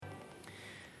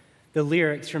The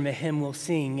lyrics from a hymn we'll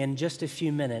sing in just a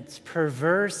few minutes.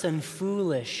 Perverse and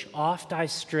foolish, oft I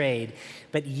strayed,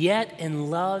 but yet in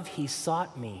love he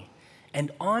sought me,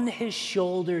 and on his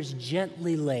shoulders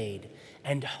gently laid,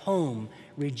 and home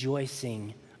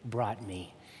rejoicing brought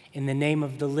me. In the name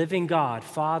of the living God,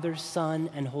 Father, Son,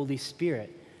 and Holy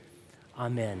Spirit.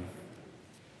 Amen.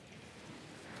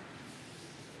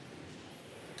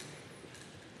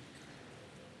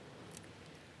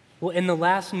 Well, in the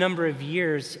last number of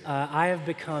years, I have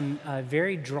become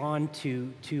very drawn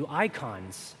to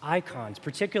icons,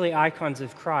 particularly icons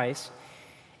of Christ.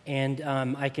 And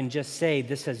I can just say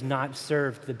this has not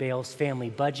served the Bales family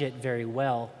budget very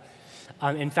well.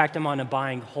 In fact, I'm on a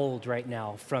buying hold right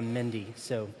now from Mindy.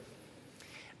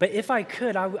 But if I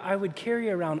could, I would carry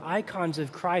around icons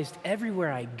of Christ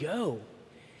everywhere I go.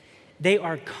 They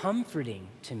are comforting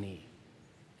to me.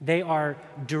 They are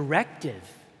directive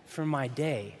for my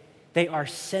day. They are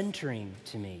centering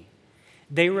to me.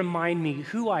 They remind me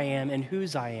who I am and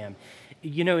whose I am.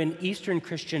 You know, in Eastern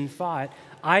Christian thought,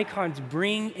 icons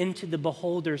bring into the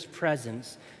beholder's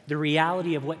presence the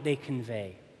reality of what they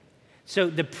convey. So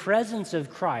the presence of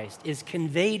Christ is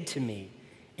conveyed to me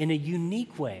in a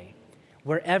unique way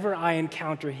wherever I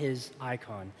encounter his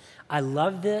icon. I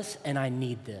love this and I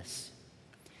need this.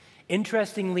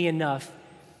 Interestingly enough,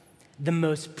 the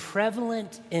most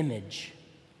prevalent image,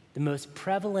 the most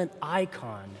prevalent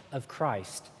icon of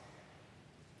Christ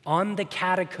on the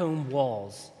catacomb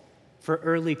walls for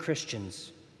early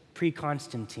Christians,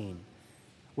 pre-Constantine,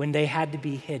 when they had to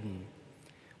be hidden,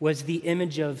 was the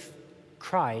image of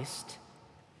Christ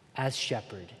as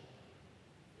shepherd,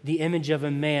 the image of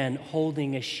a man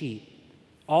holding a sheep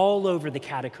all over the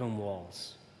catacomb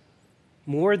walls,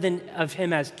 more than of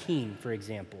him as king, for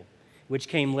example, which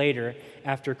came later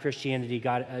after Christianity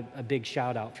got a big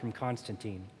shout out from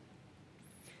Constantine.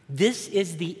 This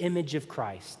is the image of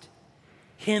Christ,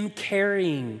 him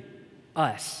carrying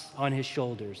us on his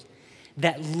shoulders,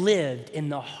 that lived in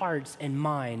the hearts and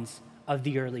minds of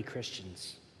the early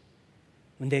Christians.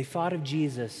 When they thought of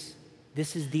Jesus,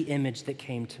 this is the image that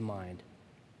came to mind.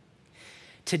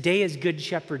 Today is Good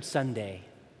Shepherd Sunday,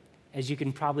 as you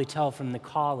can probably tell from the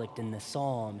collect and the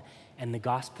psalm and the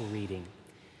gospel reading.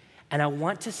 And I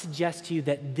want to suggest to you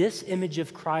that this image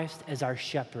of Christ as our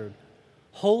shepherd,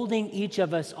 holding each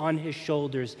of us on his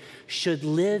shoulders, should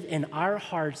live in our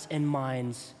hearts and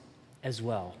minds as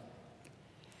well.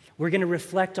 We're going to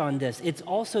reflect on this. It's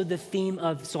also the theme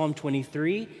of Psalm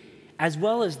 23, as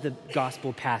well as the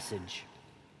gospel passage.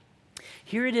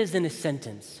 Here it is in a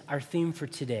sentence, our theme for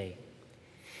today.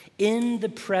 In the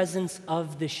presence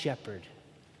of the shepherd,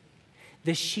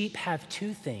 the sheep have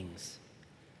two things: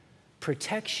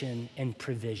 protection and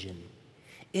provision.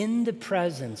 In the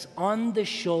presence, on the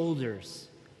shoulders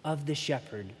of the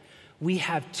shepherd, we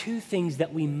have two things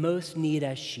that we most need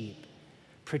as sheep: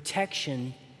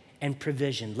 protection and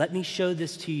provision. Let me show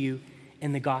this to you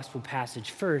in the gospel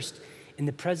passage. First, in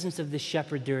the presence of the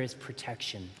shepherd, there is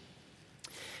protection.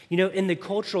 You know, in the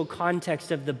cultural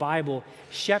context of the Bible,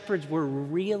 shepherds were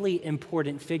really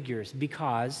important figures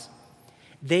because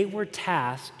they were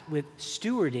tasked with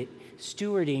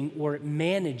stewarding or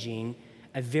managing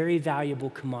a very valuable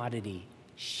commodity,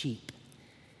 sheep.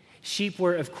 Sheep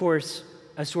were, of course,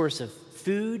 a source of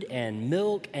food and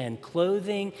milk and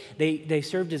clothing. They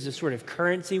served as a sort of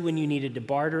currency when you needed to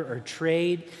barter or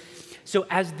trade. So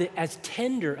as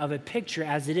tender of a picture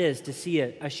as it is to see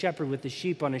a shepherd with the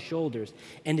sheep on his shoulders,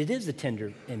 and it is a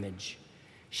tender image,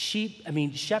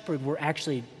 shepherds were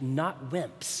actually not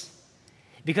wimps.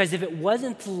 Because if it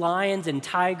wasn't the lions and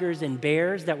tigers and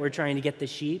bears that were trying to get the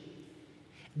sheep,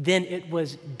 then it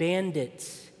was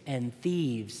bandits and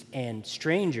thieves and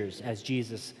strangers, as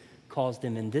Jesus calls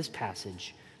them in this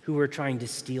passage, who were trying to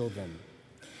steal them.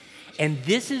 And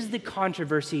this is the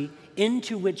controversy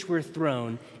into which we're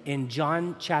thrown in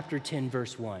John chapter 10,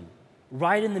 verse 1,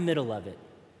 right in the middle of it.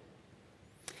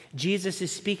 Jesus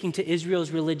is speaking to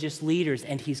Israel's religious leaders,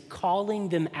 and he's calling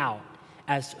them out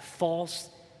as false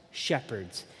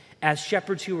shepherds, as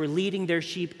shepherds who were leading their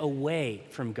sheep away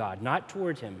from God, not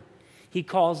toward him. He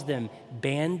calls them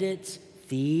bandits,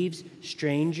 thieves,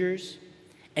 strangers,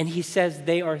 and he says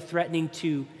they are threatening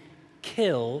to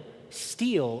kill,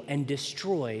 steal, and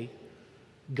destroy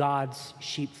God's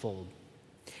sheepfold.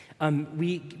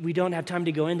 We don't have time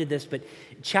to go into this, but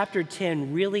chapter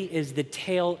 10 really is the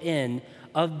tail end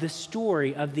of the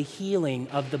story of the healing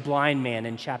of the blind man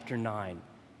in chapter 9.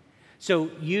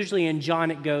 So usually in John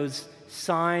it goes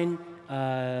sign,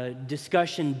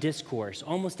 discussion, discourse,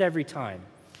 almost every time.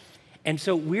 And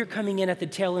so we're coming in at the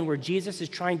tail end where Jesus is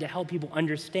trying to help people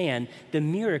understand the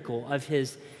miracle of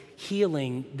his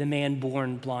healing the man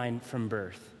born blind from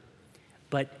birth.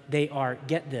 but they are,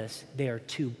 get this, they are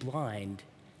too blind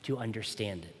to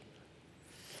understand it.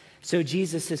 So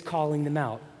Jesus is calling them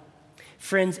out.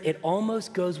 Friends, it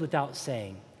almost goes without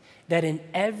saying that in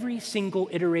every single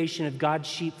iteration of God's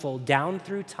sheepfold down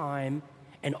through time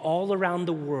and all around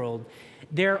the world,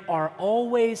 there are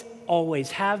always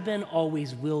have been,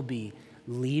 always will be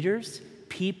leaders,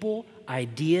 people,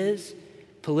 ideas,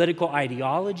 political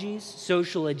ideologies,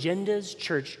 social agendas,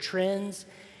 church trends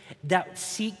that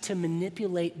seek to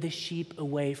manipulate the sheep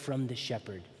away from the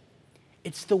shepherd.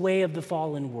 It's the way of the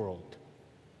fallen world.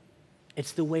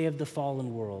 It's the way of the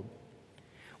fallen world.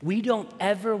 We don't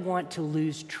ever want to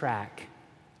lose track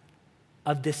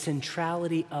of the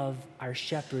centrality of our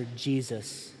shepherd,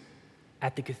 Jesus,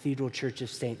 at the Cathedral Church of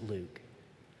St. Luke.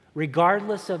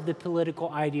 Regardless of the political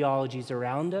ideologies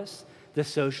around us, the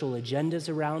social agendas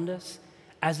around us,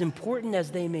 as important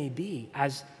as they may be,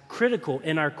 as critical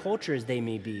in our culture as they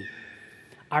may be,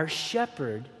 our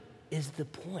shepherd is the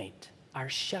point. Our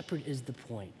shepherd is the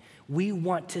point. We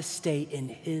want to stay in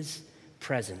his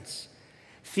presence.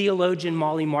 Theologian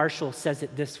Molly Marshall says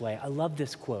it this way. I love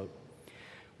this quote.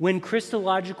 When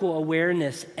Christological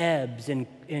awareness ebbs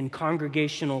in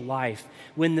congregational life,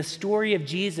 when the story of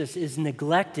Jesus is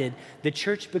neglected, the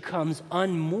church becomes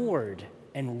unmoored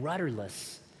and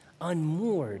rudderless.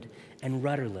 Unmoored and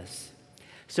rudderless.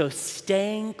 So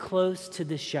staying close to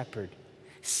the shepherd,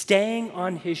 staying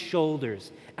on his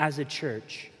shoulders as a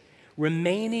church,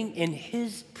 remaining in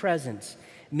his presence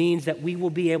means that we will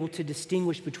be able to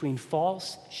distinguish between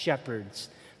false shepherds,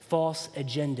 false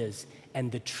agendas,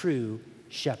 and the true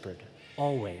shepherd,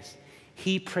 always.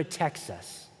 He protects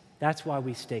us. That's why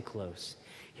we stay close.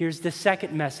 Here's the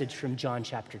second message from John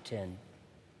chapter 10.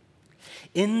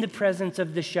 In the presence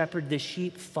of the shepherd, the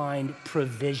sheep find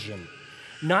provision.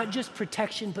 Not just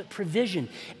protection, but provision.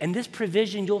 And this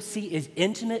provision, you'll see, is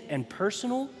intimate and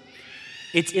personal.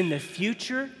 It's in the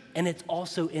future, and it's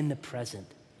also in the present.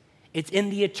 It's in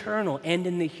the eternal and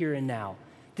in the here and now.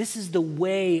 This is the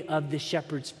way of the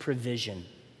shepherd's provision.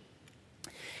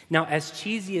 Now, as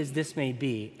cheesy as this may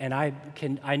be, and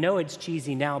I know it's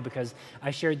cheesy now because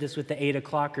I shared this with the 8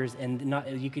 o'clockers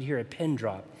and you could hear a pin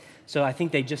drop. So I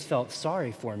think they just felt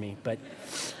sorry for me. But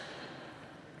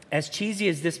as cheesy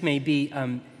as this may be,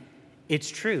 it's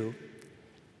true.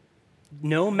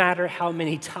 No matter how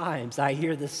many times I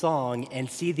hear the song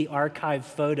and see the archived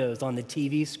photos on the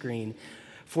TV screen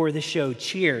for the show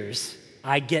Cheers,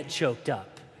 I get choked up.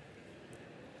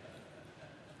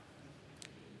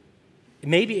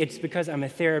 Maybe it's because I'm a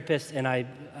therapist and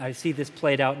I see this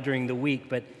played out during the week,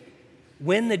 but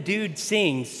when the dude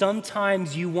sings,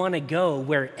 sometimes you want to go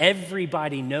where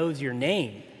everybody knows your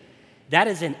name. That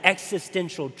is an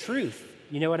existential truth.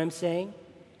 You know what I'm saying?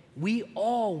 We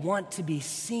all want to be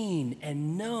seen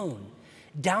and known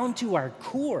down to our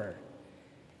core.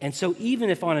 And so even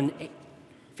if on a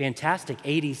fantastic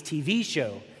 80s TV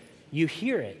show you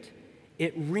hear it,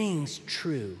 it rings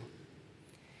true.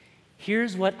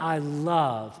 Here's what I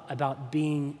love about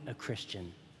being a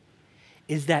Christian,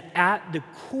 is that at the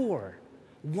core,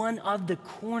 one of the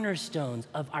cornerstones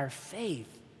of our faith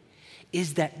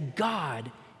is that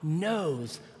God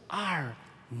knows our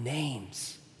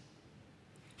names.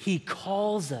 He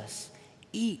calls us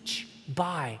each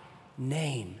by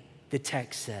name, the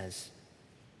text says.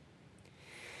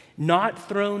 Not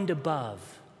throned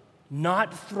above,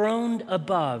 remotely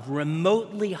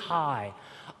high,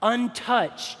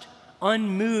 untouched,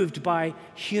 unmoved by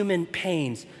human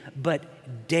pains,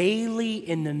 but daily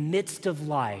in the midst of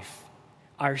life,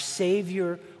 our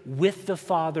Savior with the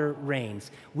Father reigns.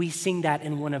 We sing that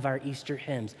in one of our Easter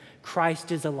hymns.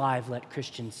 Christ is alive, let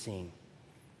Christians sing.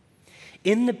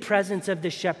 In the presence of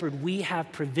the shepherd, we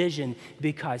have provision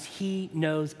because he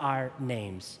knows our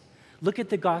names. Look at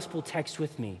the gospel text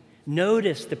with me.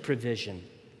 Notice the provision.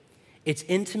 It's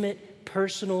intimate,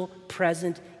 personal,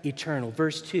 present, eternal.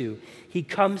 Verse 2, he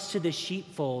comes to the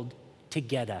sheepfold to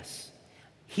get us.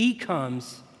 He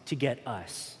comes to get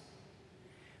us.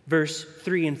 Verse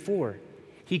 3 and 4,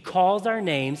 he calls our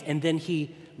names and then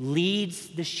he leads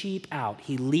the sheep out.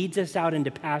 He leads us out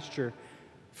into pasture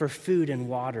for food and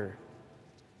water.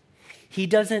 He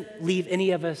doesn't leave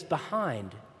any of us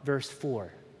behind, verse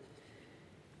 4.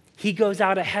 He goes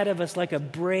out ahead of us like a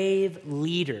brave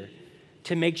leader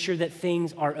to make sure that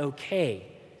things are okay,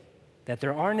 that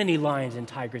there aren't any lions and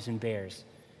tigers and bears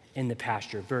in the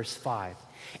pasture, verse 5.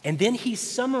 And then he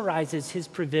summarizes his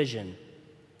provision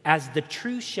as the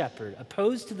true shepherd,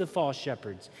 opposed to the false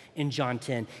shepherds in John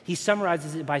 10. He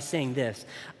summarizes it by saying this,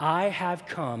 I have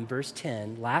come, verse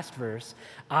 10, last verse,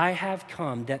 I have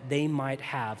come that they might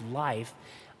have life,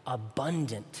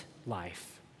 abundant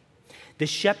life. The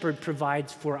shepherd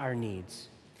provides for our needs.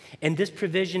 And this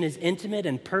provision is intimate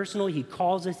and personal. He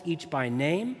calls us each by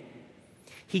name.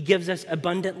 He gives us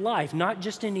abundant life, not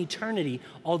just in eternity,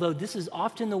 although this is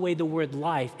often the way the word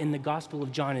life in the Gospel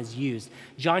of John is used.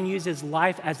 John uses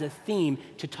life as a theme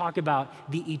to talk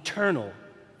about the eternal.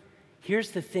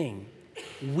 Here's the thing.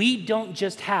 We don't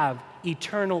just have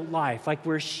eternal life like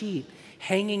we're sheep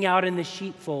hanging out in the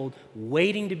sheepfold,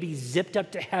 waiting to be zipped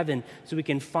up to heaven so we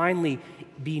can finally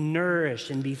be nourished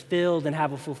and be filled and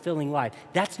have a fulfilling life.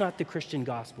 That's not the Christian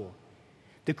gospel.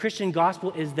 The Christian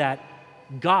gospel is that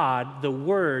God, the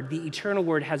Word, the eternal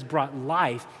Word, has brought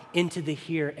life into the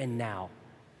here and now.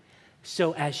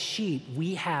 So as sheep,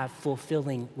 we have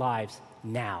fulfilling lives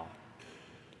now.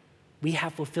 We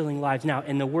have fulfilling lives now.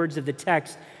 In the words of the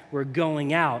text, we're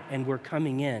going out and we're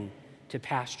coming in to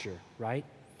pasture, right?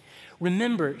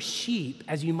 Remember, sheep,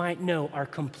 as you might know, are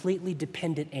completely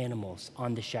dependent animals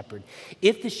on the shepherd.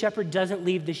 If the shepherd doesn't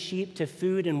leave the sheep to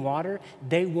food and water,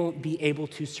 they won't be able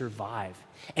to survive.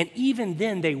 And even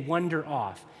then, they wander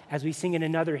off. As we sing in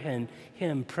another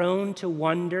hymn, prone to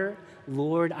wander,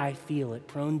 Lord, I feel it,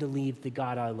 prone to leave the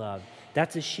God I love.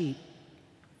 That's a sheep.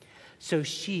 So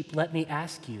sheep, let me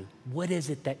ask you, what is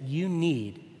it that you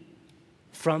need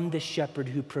from the shepherd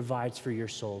who provides for your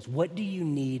souls? What do you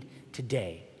need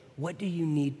today? What do you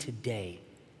need today?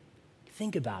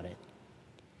 Think about it.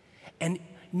 And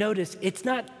notice, it's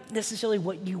not necessarily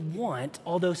what you want,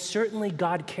 although certainly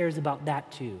God cares about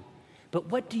that too. But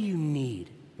what do you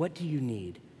need? What do you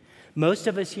need? Most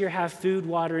of us here have food,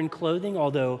 water, and clothing,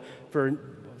 although for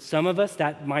some of us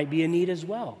that might be a need as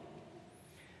well.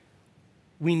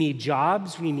 We need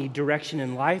jobs, we need direction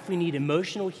in life, we need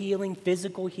emotional healing,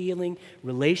 physical healing,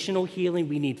 relational healing,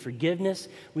 we need forgiveness,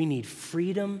 we need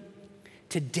freedom.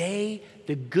 Today,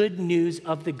 the good news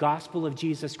of the gospel of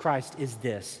Jesus Christ is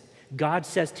this. God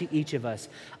says to each of us,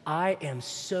 I am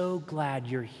so glad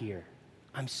you're here.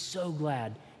 I'm so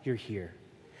glad you're here.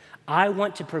 I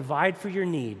want to provide for your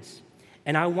needs,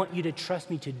 and I want you to trust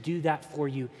me to do that for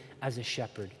you as a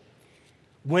shepherd.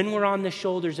 When we're on the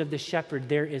shoulders of the shepherd,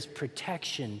 there is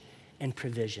protection and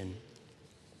provision.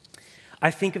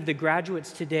 I think of the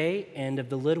graduates today and of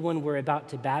the little one we're about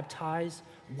to baptize.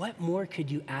 What more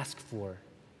could you ask for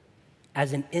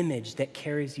as an image that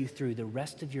carries you through the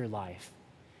rest of your life?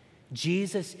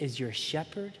 Jesus is your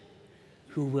shepherd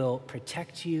who will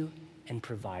protect you and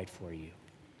provide for you.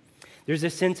 There's a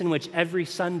sense in which every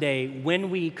Sunday when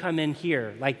we come in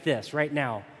here like this right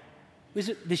now,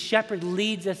 the shepherd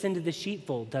leads us into the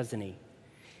sheepfold, doesn't he?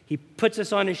 He puts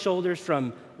us on his shoulders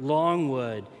from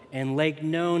Longwood and Lake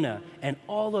Nona and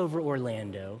all over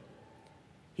Orlando.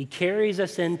 He carries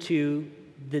us into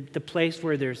the place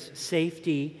where there's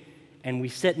safety, and we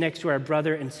sit next to our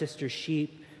brother and sister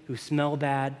sheep who smell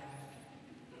bad.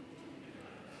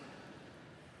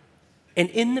 And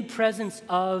in the presence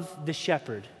of the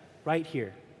shepherd, right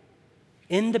here,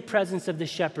 in the presence of the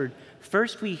shepherd,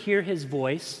 first we hear his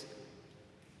voice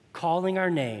calling our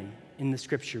name in the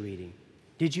scripture reading.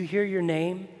 Did you hear your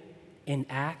name in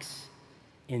Acts,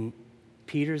 in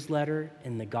Peter's letter,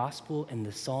 in the gospel, in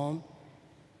the psalm?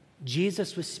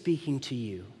 Jesus was speaking to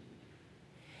you.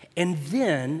 And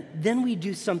then we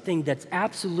do something that's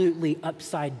absolutely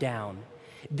upside down.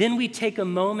 Then we take a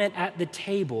moment at the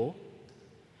table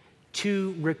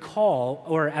to recall,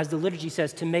 or as the liturgy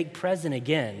says, to make present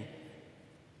again,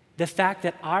 the fact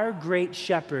that our great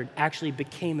shepherd actually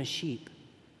became a sheep.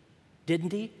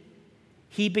 Didn't he?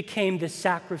 He became the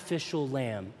sacrificial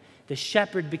lamb. The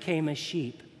shepherd became a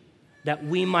sheep that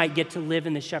we might get to live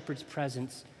in the shepherd's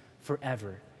presence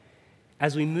forever.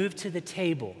 As we move to the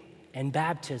table and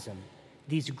baptism,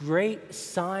 these great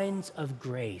signs of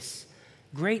grace,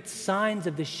 great signs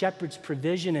of the shepherd's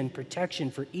provision and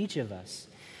protection for each of us,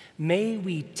 may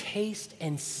we taste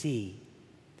and see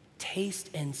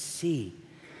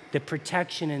the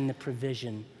protection and the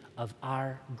provision of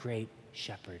our great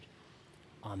shepherd.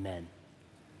 Amen.